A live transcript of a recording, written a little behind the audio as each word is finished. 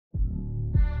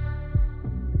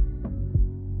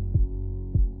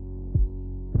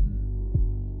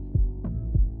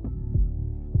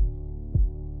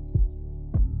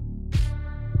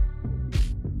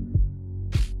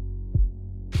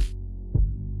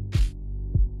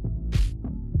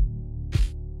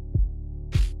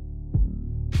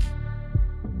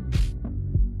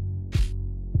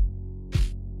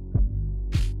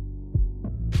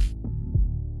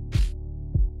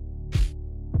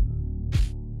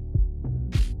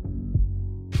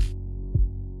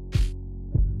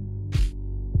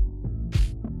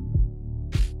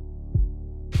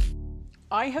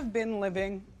I have been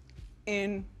living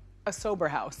in a sober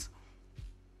house.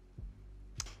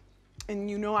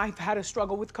 And you know, I've had a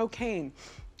struggle with cocaine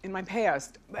in my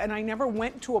past, and I never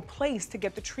went to a place to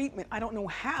get the treatment. I don't know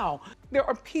how. There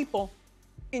are people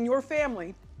in your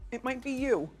family, it might be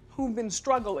you, who've been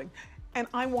struggling, and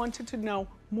I wanted to know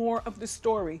more of the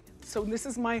story. So this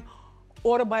is my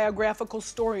autobiographical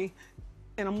story,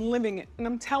 and I'm living it, and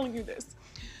I'm telling you this.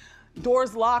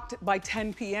 Doors locked by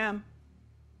 10 p.m.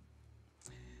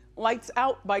 Lights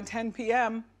out by 10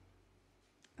 p.m.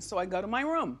 So I go to my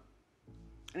room,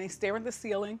 and I stare at the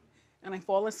ceiling, and I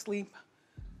fall asleep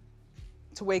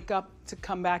to wake up to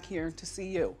come back here to see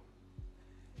you.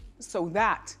 So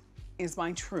that is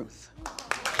my truth.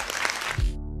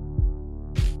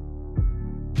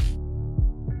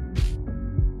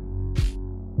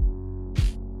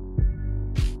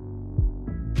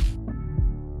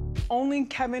 Only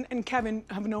Kevin and Kevin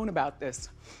have known about this.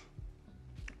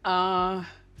 Not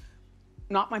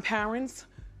my parents.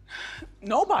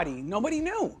 Nobody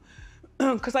knew.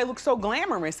 Because I look so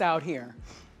glamorous out here.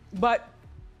 But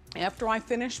after I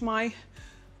finish my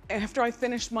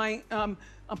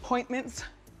appointments,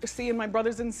 seeing my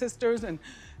brothers and sisters and,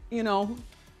 you know,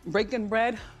 breaking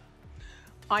bread,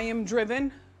 I am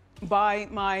driven by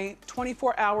my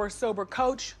 24-hour sober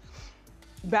coach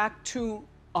back to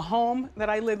a home that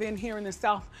I live in here in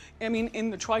the in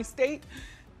the tri-state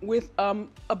with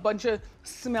a bunch of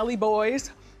smelly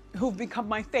boys who've become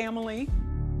my family.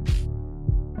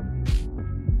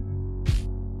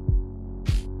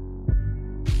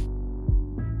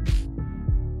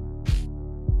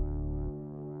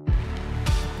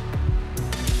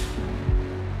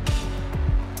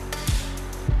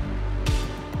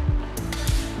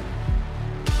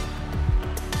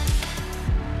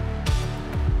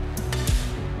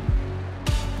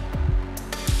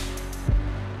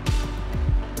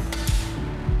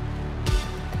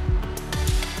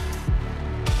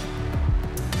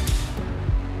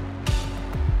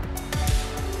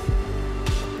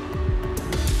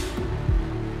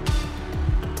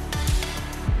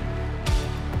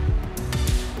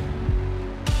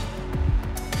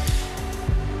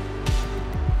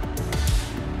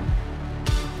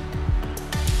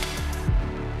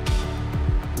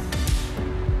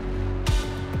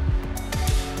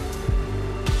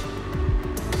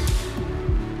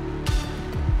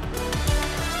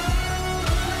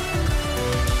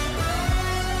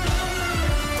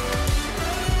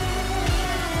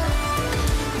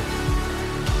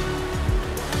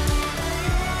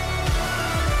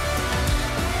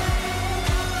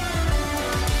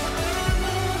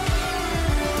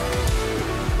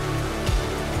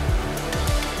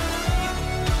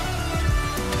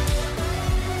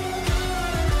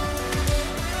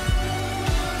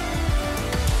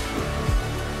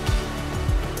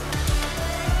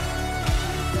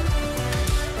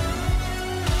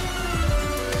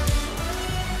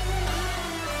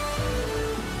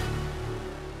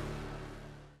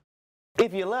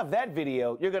 If you love that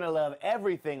video, you're gonna love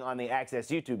everything on the Access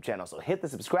YouTube channel, so hit the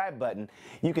subscribe button.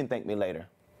 You can thank me later.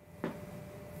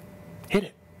 Hit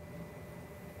it.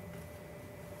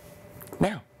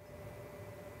 Now.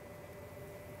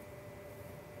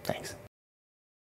 Thanks.